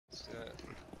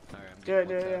Do it,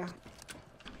 yeah.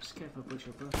 Just careful, push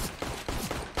your bro.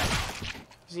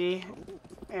 Z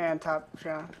and top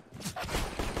shot.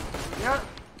 You know what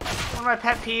one of my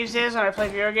pet peeves is when I play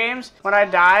video games? When I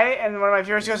die and one of my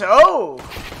viewers goes, "Oh!"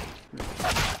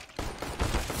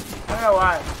 I don't know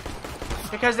why.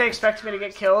 Because they expect me to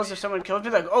get kills if someone kills me,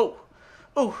 they're like, "Oh!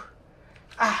 Oh!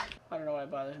 Ah!" I don't know why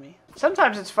it bothers me.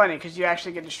 Sometimes it's funny because you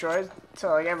actually get destroyed. So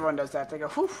like everyone does that. They go,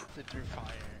 "Whew." They threw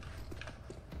fire.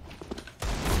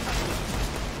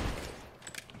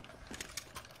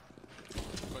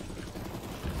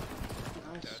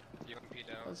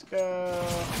 Let's go.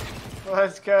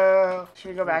 Let's go. Should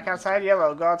we go back outside?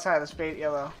 Yellow, go outside. Let's bait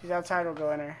yellow. He's outside, we'll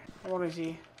go in there. What is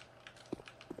he?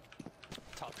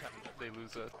 Top 10, they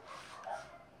lose it.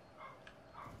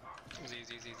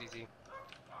 Z.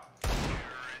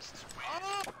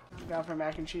 I'm down for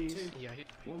mac and cheese. Yeah,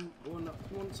 One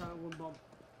side, one bomb.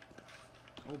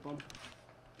 Oh, bomb.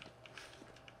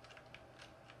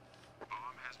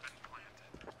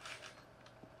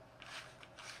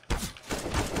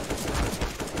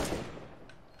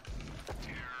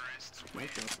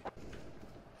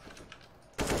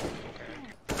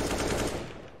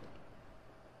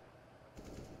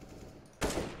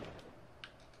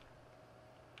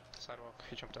 Sidewalk,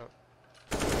 he jumped out.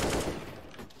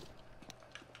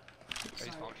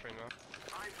 He's monitoring now.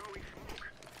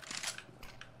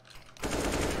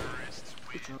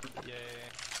 Yeah.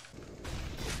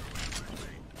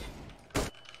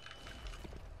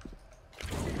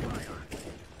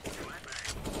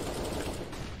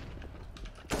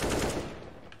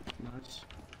 Nice.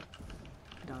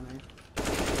 Down there.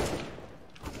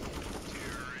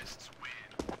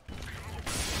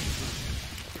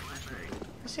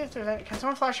 Let's see if there's any. Can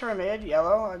someone flash over mid?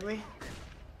 Yellow, ugly.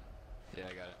 Yeah,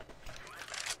 I got it.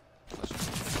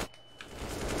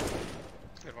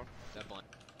 Good one. That blind.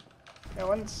 Yeah,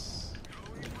 one's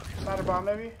ladder bomb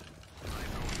maybe.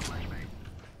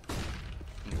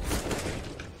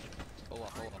 Hold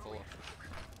off.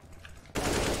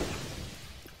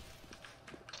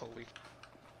 Holy.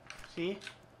 See?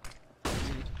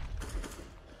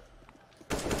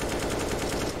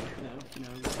 No. No,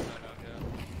 yeah.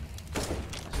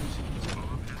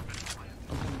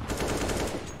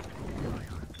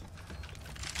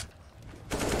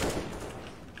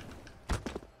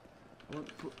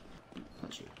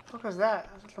 What was that?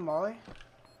 Was it the molly?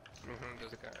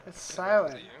 There's a guy. It's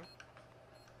silent. Is it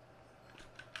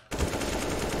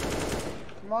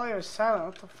The molly was silent.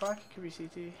 What the fuck? It could be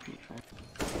CT.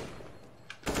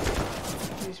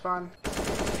 Respawn.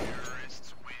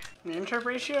 The interp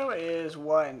ratio is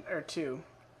 1 or 2.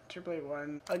 Triple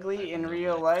 1. Ugly in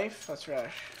real life. Let's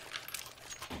rush.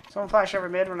 Someone flash over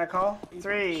mid when I call.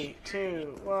 3,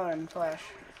 2, 1, flash.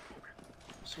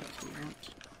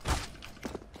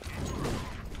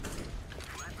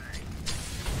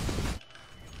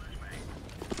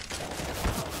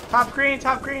 Top green,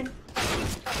 top green.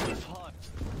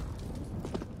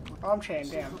 Bomb chain,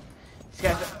 damn. These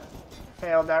guys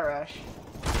failed that rush.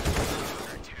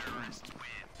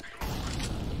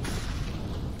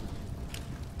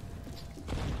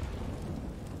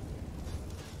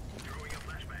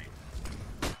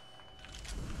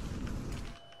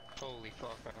 Holy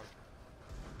fuck, man.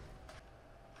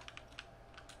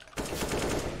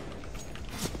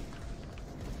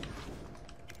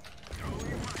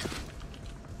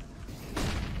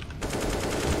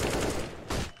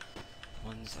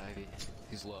 One's Ivy.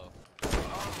 He's low.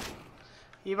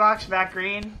 E-box, back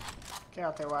green. Get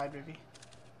out there wide, baby.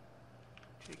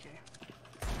 JK.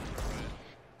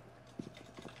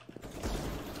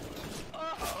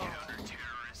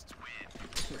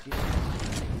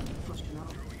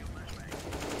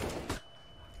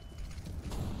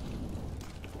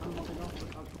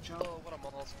 Oh, what a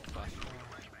mall.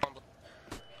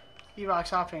 E-box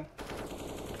hopping.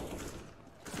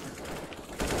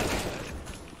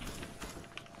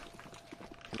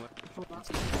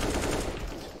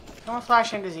 Someone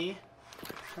flash into Z.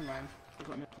 Come on.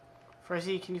 For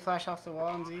Z, can you flash off the wall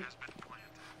on Z?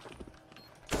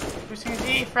 Boosting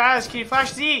Z, Fraz, can you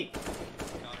flash Z?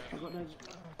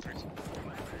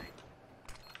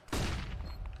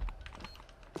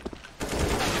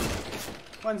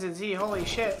 One's in Z, holy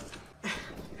shit.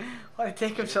 Why did it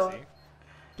take him so long?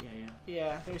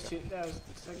 Yeah, there's two. That was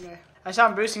the second guy. I saw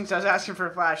him boosting, so I was asking for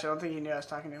a flash. I don't think he knew I was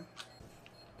talking to him.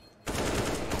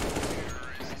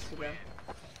 That's too bad.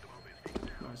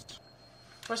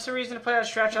 What's the reason to play on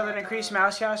stretch other than increase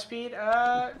mouse speed?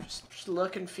 Just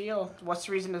look and feel. What's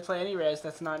the reason to play any res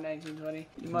that's not 1920?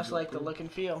 You must like the look and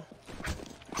feel.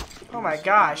 Oh my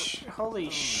gosh. Holy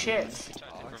shit.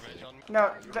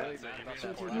 No, Really bad about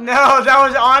that one. no, that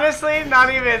was honestly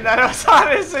not even. That was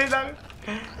honestly not.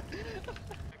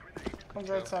 Comes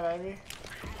outside, Ivy.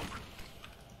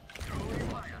 I'm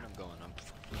going.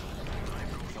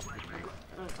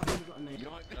 I've only got a nade. You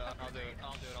know what? I'll do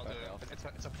it.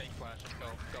 It's a fake flash. Let's go.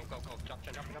 Go. Jump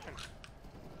in.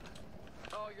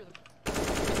 Oh, you're the.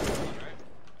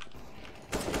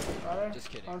 Brother, Just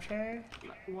kidding. I'm sure.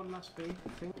 One last B, I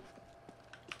think.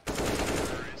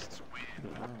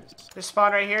 Nice. This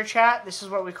spawn right here, chat. This is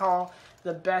what we call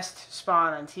the best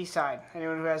spawn on T side.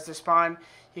 Anyone who has this spawn,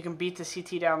 you can beat the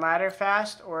CT down ladder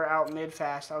fast or out mid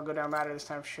fast. I'll go down ladder this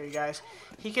time for sure, you guys.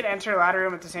 He can enter ladder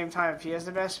room at the same time if he has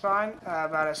the best spawn,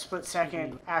 about a split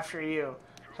second after you.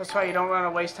 That's why you don't want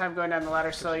to waste time going down the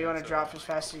ladder slow. You want to drop as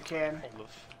fast as you can.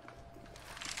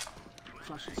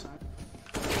 Flash inside.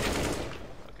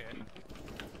 Okay.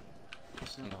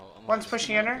 No, One's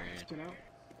pushing in her. Let's get out.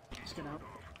 Let's get out.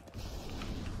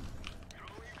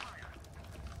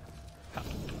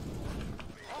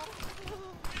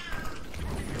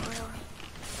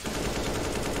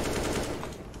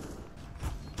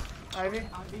 Ivy?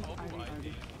 Ivy.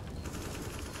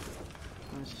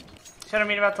 Nice. See what I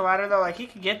mean about the ladder though? Like he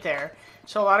could get there.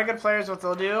 So a lot of good players, what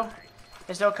they'll do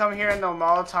is they'll come here and they'll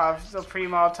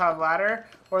pre-Molotov ladder,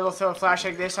 or they'll throw a flash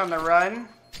like this on the run.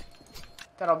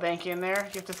 That'll bank in there.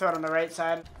 You have to throw it on the right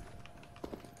side.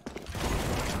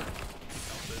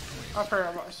 Upper,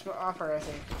 I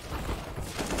think.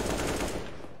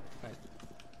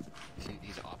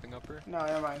 He's opping upper. No,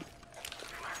 never mind.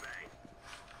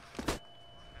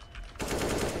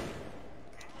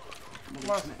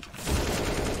 Well,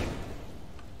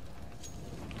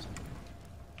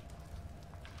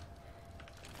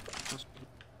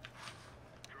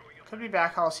 could be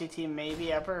back hall CT,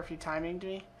 maybe upper if you timing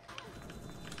me.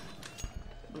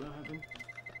 Below heaven.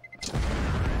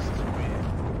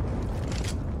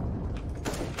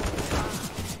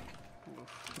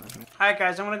 Alright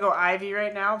guys, I'm going to go Ivy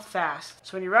right now, fast.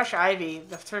 So when you rush Ivy,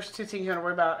 the first two things you want to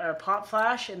worry about are a pop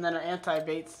flash and then an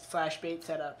anti-bait flash bait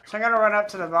setup. So I'm going to run up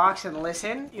to the box and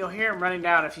listen. You'll hear him running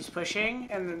down if he's pushing,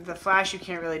 and the flash you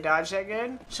can't really dodge that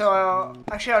good. So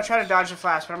I'll try to dodge the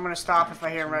flash, but I'm going to stop if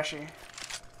I hear him rushing.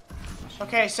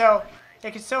 Okay, so they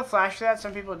can still flash that,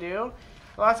 some people do.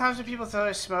 A lot of times when people throw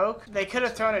a smoke, they could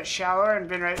have thrown it shallower and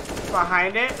been right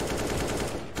behind it.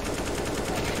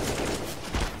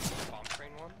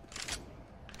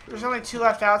 There's only two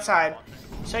left outside.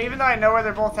 So even though I know where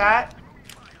they're both at,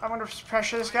 I'm going to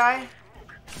pressure this guy.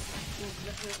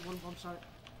 One bomb site.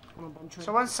 One on bomb tray.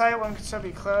 So one site, one can still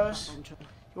be close. Bomb tray.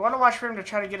 You want to watch for him to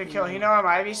try to get a kill. You know I'm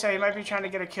Ivy, so he might be trying to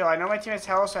get a kill. I know my teammate's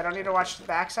hell, so I don't need to watch the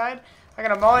backside. I'm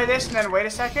going to molly this and then wait a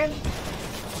second.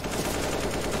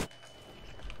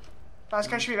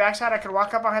 Last guy should be backside. I could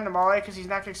walk up behind the molly because he's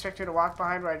not going to expect me to walk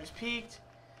behind where I just peeked.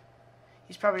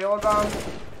 He's probably old bomb.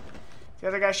 The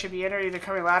other guy should be in or either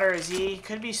coming ladder or Z.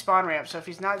 Could be spawn ramp. So if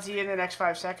he's not Z in the next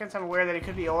 5 seconds, I'm aware that it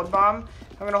could be old bomb.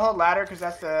 I'm going to hold ladder because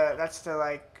that's the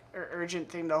like urgent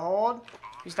thing to hold.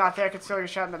 If he's not there, I could still get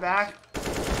shot in the back.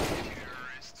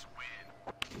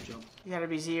 You gotta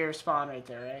be Z or spawn right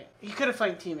there, right? He could have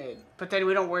flanked teammate, but then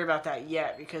we don't worry about that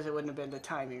yet because it wouldn't have been the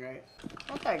timing, right?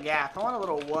 I want that gap. I want a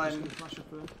little one. Flash up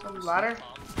there. Ladder.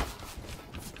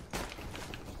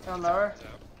 Down lower.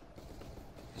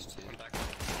 I'm back.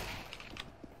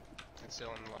 It's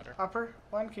still in the ladder. Upper.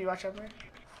 One. Can you watch upper?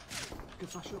 Good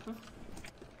flash up there.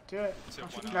 Do it.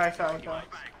 Flash up No, there. I fell. I fell.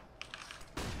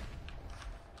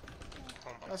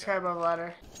 Let's go above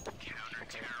ladder.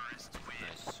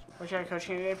 Which I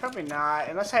coaching today? Probably not.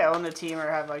 Unless I own the team or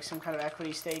have like some kind of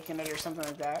equity stake in it or something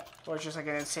like that. Or it's just like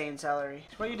an insane salary.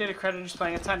 So what you did at credit just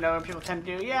playing a ton knowing people tend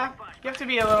to do. Yeah. You have to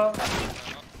be a little...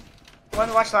 One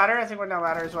to watch ladder? I think one down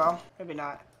ladder as well. Maybe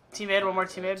not. Teammate, one more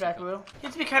teammate, back blue. You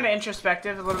have to be kind of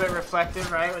introspective, a little bit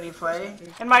reflective, right, when you play.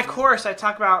 In my course, I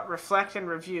talk about reflect and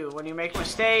review. When you make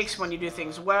mistakes, when you do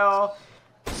things well.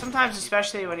 Sometimes,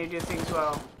 especially when you do things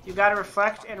well, you gotta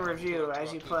reflect and review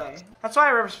as you play. That's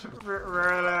why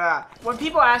when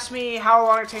people ask me how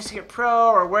long it takes to get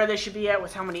pro, or where they should be at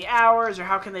with how many hours, or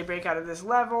how can they break out of this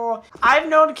level, I've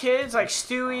known kids like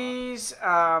Stewie's,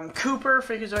 Cooper,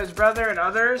 Freakazoid's brother, and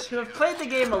others who have played the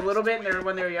game a little bit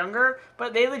when they were younger,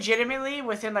 but they legitimately,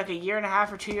 within like a year and a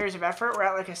half or 2 years of effort, were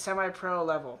at like a semi-pro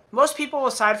level. Most people,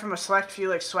 aside from a select few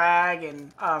like Swag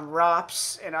and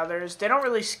Rops and others, you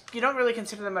don't really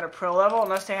consider them at a pro level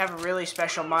unless they have a really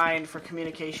special mind for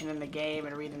communication in the game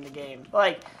and reading the game.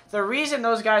 Like, the reason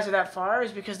those guys are that far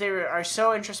is because they are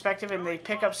so introspective and they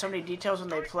pick up so many details when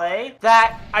they play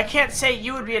that I can't say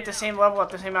you would be at the same level at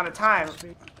the same amount of time.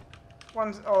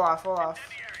 One's Olaf.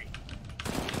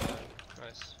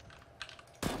 Nice.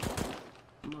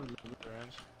 I'm on level.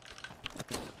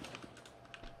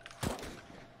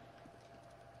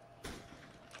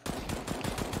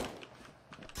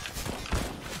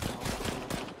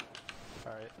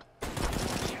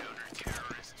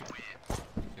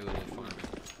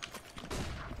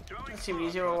 seemed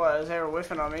easy. What it was? They were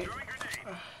whiffing on me.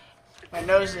 My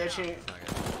nose is itchy. I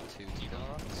got 2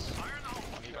 T-dogs.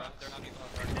 They're not even on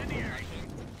the flashing.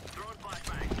 Double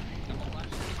flashing.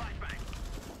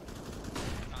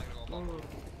 I'm gonna go bomb.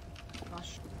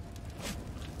 Flash.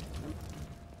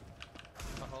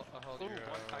 I'll hold your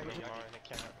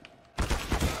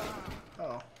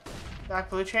Oh. Back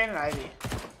blue chain and Ivy.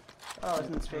 Oh,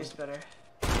 isn't space better?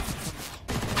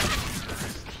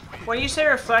 When you say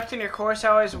reflect in your course, I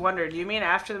always wonder, do you mean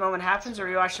after the moment happens, or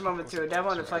you watch the moment through a demo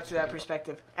and reflect through that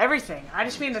perspective? Everything. I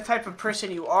just mean the type of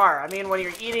person you are. I mean, when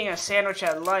you're eating a sandwich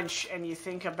at lunch and you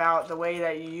think about the way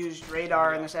that you used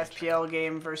radar in this FPL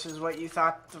game versus what you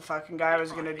thought the fucking guy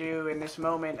was going to do in this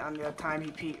moment on the time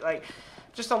he peaked. Like,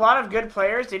 just a lot of good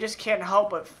players, they just can't help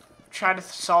but try to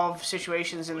solve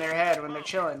situations in their head when they're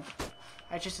chilling.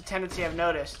 That's just a tendency I've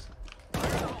noticed.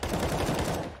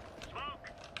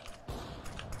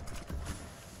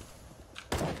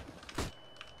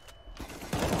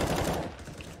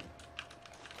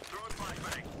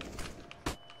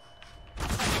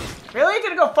 Really?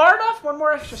 Did it go far enough? One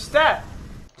more extra step.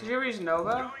 Did you ever use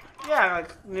Nova? Yeah,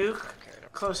 like nuke,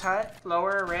 close hut,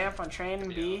 lower ramp on train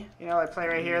and B. You know, like play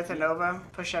right here at the Nova,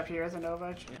 push up here at the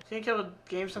Nova. Think you'll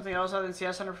game something else other than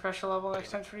CS on a professional level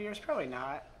next 10 years? Probably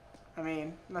not. I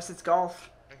mean, unless it's golf.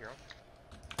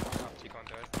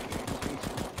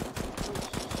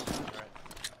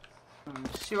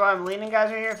 See why I'm leaning, guys,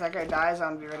 right here? If that guy dies,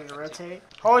 I'm gonna be ready to rotate.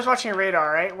 Always watching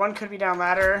radar, right? One could be down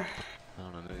ladder. I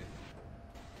don't know, maybe.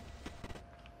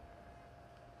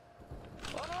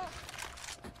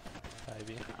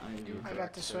 I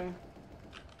got the swing.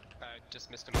 I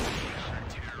just missed him.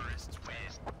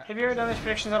 Have you ever done these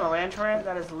predictions on a LAN tournament?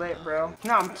 That is lit, bro.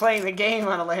 No, I'm playing the game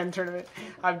on a LAN tournament.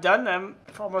 I've done them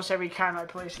for almost every time I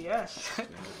play CS.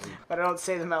 But I don't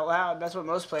say them out loud. That's what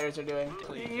most players are doing.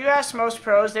 You ask most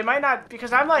pros, they might not,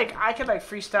 because I'm like, I could like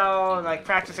freestyle and like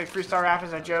practice like freestyle rap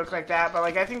as a joke like that, but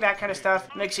like I think that kind of stuff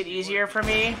makes it easier for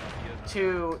me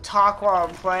to talk while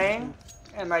I'm playing.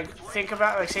 And like think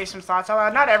about, like say some thoughts out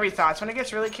loud. Not every thoughts. When it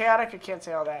gets really chaotic, I can't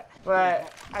say all that.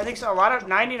 But I think so, a lot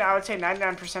of I would say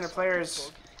 99% of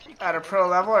players at a pro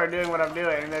level are doing what I'm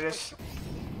doing. They're just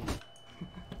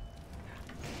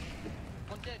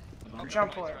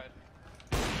jump for it.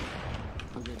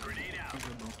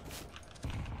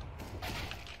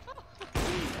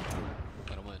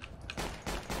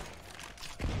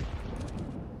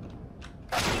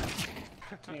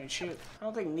 Didn't even shoot. I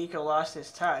don't think Nico lost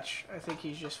his touch. I think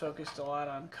he's just focused a lot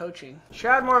on coaching.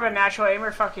 Shroud more of a natural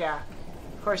aimer? Fuck yeah.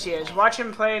 Of course he is. Watch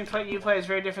him play and you play is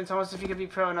very different. It's almost if you could be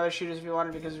pro in other shooters if you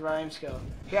wanted because of your aim skill.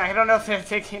 Yeah, I don't know if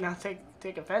they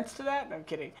take offense to that. No, I'm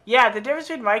kidding. Yeah, the difference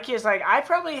between Mikey is like I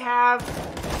probably have,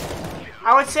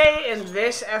 I would say in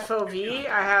this FOV,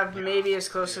 I have maybe as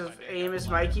close of aim as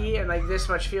Mikey and like this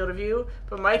much field of view.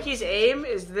 But Mikey's aim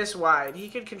is this wide. He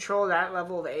could control that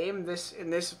level of aim in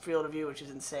this field of view, which is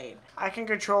insane. I can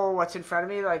control what's in front of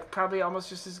me, like probably almost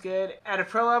just as good. At a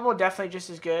pro level, definitely just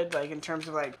as good. Like in terms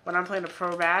of like when I'm playing a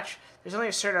pro match, there's only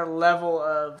a certain level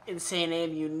of insane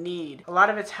aim you need. A lot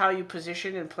of it's how you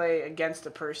position and play against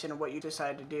the person and what you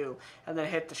decide to do, and then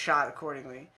hit the shot accordingly.